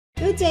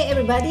Good day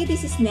everybody,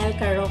 this is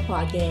Nelca Roco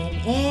again,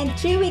 and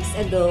 3 weeks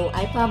ago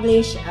I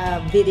published a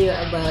video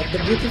about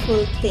the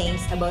beautiful things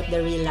about the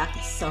Relux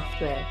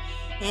software,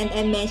 and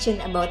I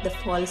mentioned about the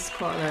false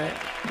color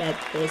that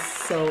is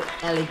so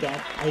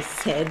elegant, I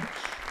said.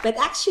 But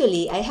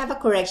actually I have a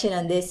correction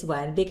on this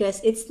one because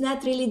it's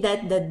not really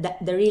that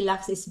the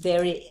Relux is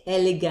very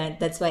elegant,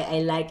 that's why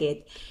I like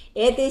it.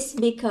 It is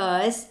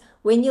because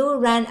when you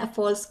run a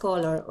false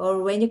color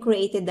or when you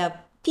created the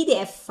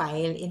PDF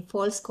file in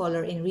false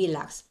color in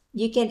Relux,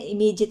 you can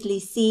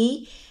immediately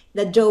see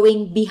the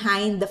drawing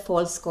behind the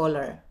false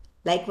color,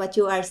 like what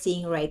you are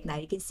seeing right now.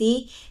 You can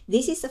see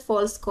this is a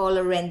false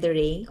color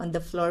rendering on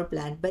the floor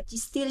plan, but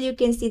still you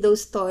can see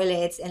those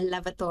toilets and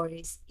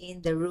lavatories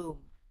in the room.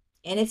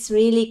 And it's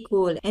really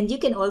cool. And you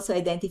can also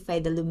identify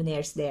the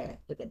luminaires there.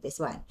 Look at this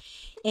one.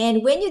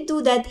 And when you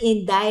do that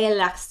in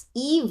Dialux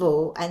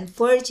Evo,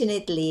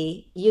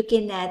 unfortunately, you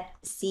cannot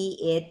see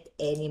it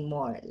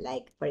anymore.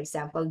 Like, for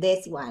example,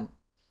 this one.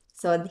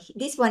 So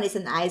this one is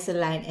an ISO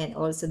line and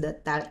also the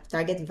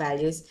target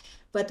values.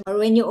 But or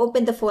when you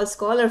open the false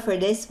color for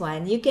this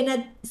one, you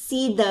cannot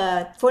see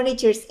the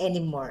furnitures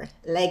anymore.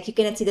 Like you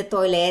cannot see the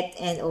toilet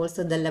and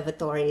also the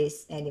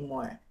lavatories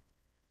anymore.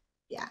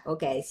 Yeah,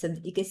 okay. So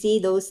you can see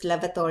those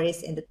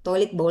lavatories and the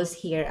toilet bowls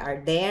here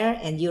are there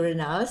and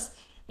urinals.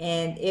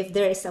 And if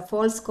there is a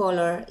false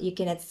color, you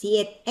cannot see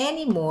it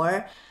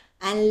anymore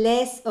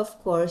unless, of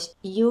course,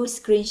 you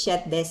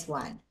screenshot this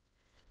one.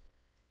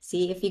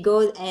 See, if you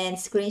go and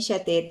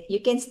screenshot it, you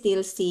can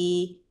still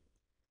see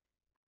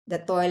the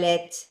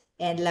toilet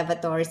and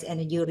lavatories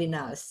and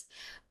urinals.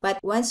 But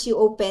once you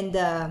open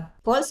the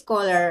false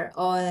color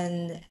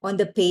on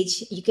the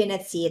page, you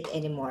cannot see it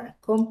anymore.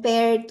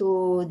 Compared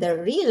to the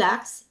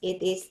Relux,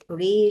 it is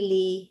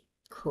really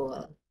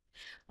cool.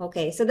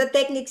 Okay, so the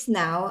techniques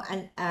now,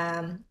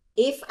 and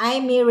if I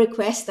may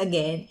request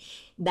again,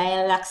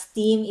 Dialux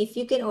team, if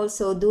you can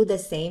also do the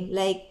same,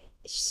 like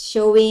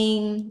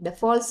showing the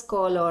false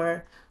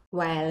color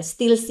while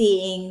still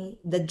seeing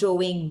the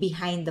drawing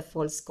behind the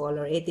false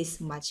color, it is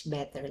much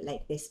better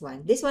like this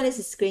one. This one is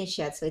a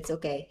screenshot, so it's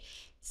okay.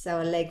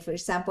 So like for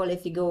example,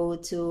 if you go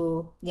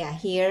to, yeah,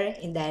 here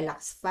in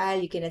Dialux file,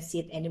 you cannot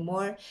see it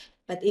anymore.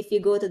 But if you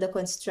go to the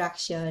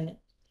construction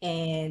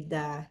and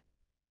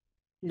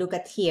look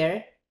at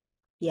here,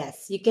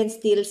 yes, you can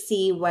still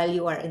see while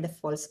you are in the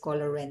false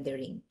color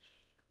rendering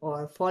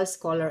or false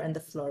color on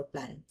the floor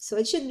plan. So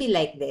it should be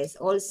like this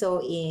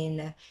also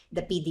in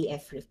the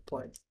PDF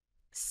report.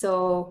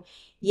 So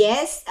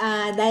yes,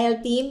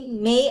 Dial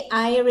team, may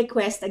I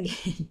request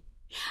again?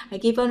 I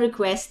keep on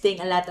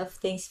requesting a lot of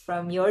things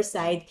from your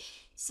side.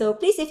 So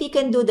please, if you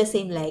can do the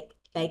same like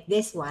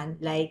this one,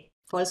 like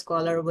false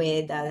color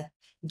with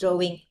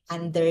drawing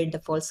under the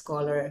false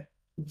color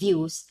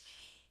views.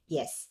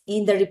 Yes,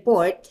 in the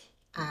report,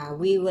 I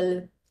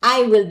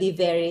will be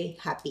very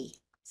happy.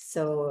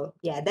 So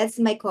yeah, that's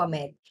my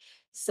comment.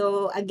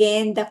 So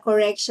again, the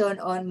correction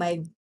on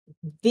my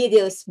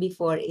videos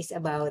before is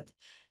about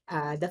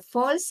the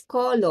false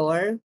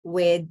color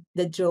with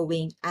the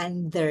drawing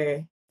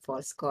under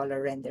false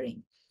color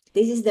rendering.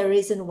 This is the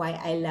reason why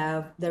I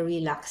love the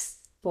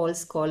Relux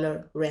false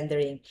color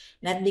rendering.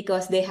 Not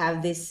because they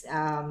have this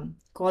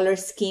color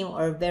scheme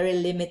or very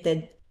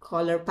limited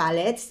color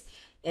palettes.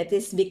 It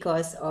is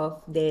because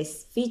of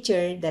this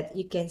feature that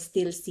you can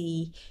still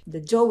see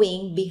the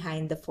drawing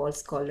behind the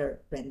false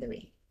color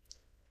rendering.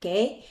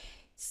 Okay,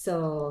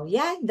 so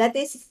yeah, that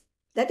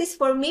is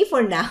for me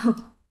for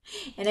now.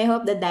 And I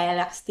hope the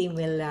Dialux team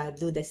will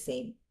do the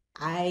same.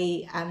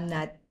 I am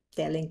not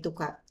telling to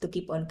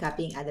keep on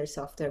copying other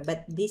software,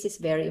 but this is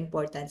very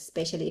important,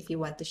 especially if you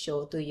want to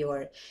show to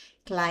your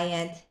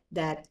client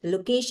that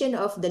location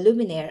of the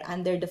luminaire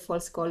under the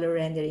false color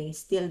rendering is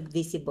still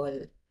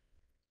visible.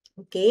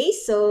 Okay,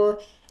 so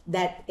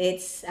that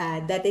is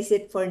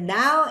it for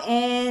now,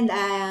 and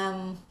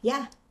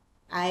yeah,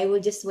 I will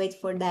just wait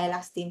for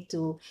Dialux team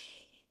to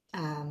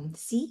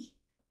see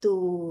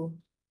to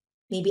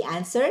maybe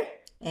answer,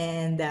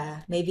 and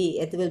maybe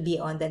it will be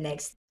on the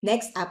next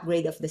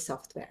upgrade of the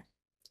software.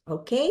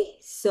 Okay,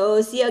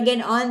 so see you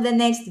again on the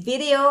next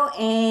video,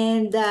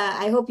 and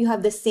I hope you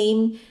have the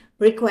same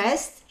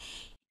request.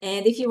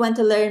 And if you want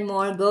to learn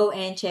more, go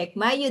and check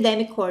my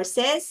Udemy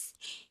courses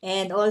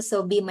and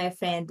also be my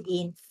friend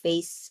in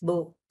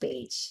Facebook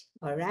page.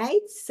 All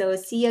right, so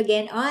see you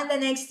again on the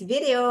next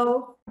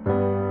video.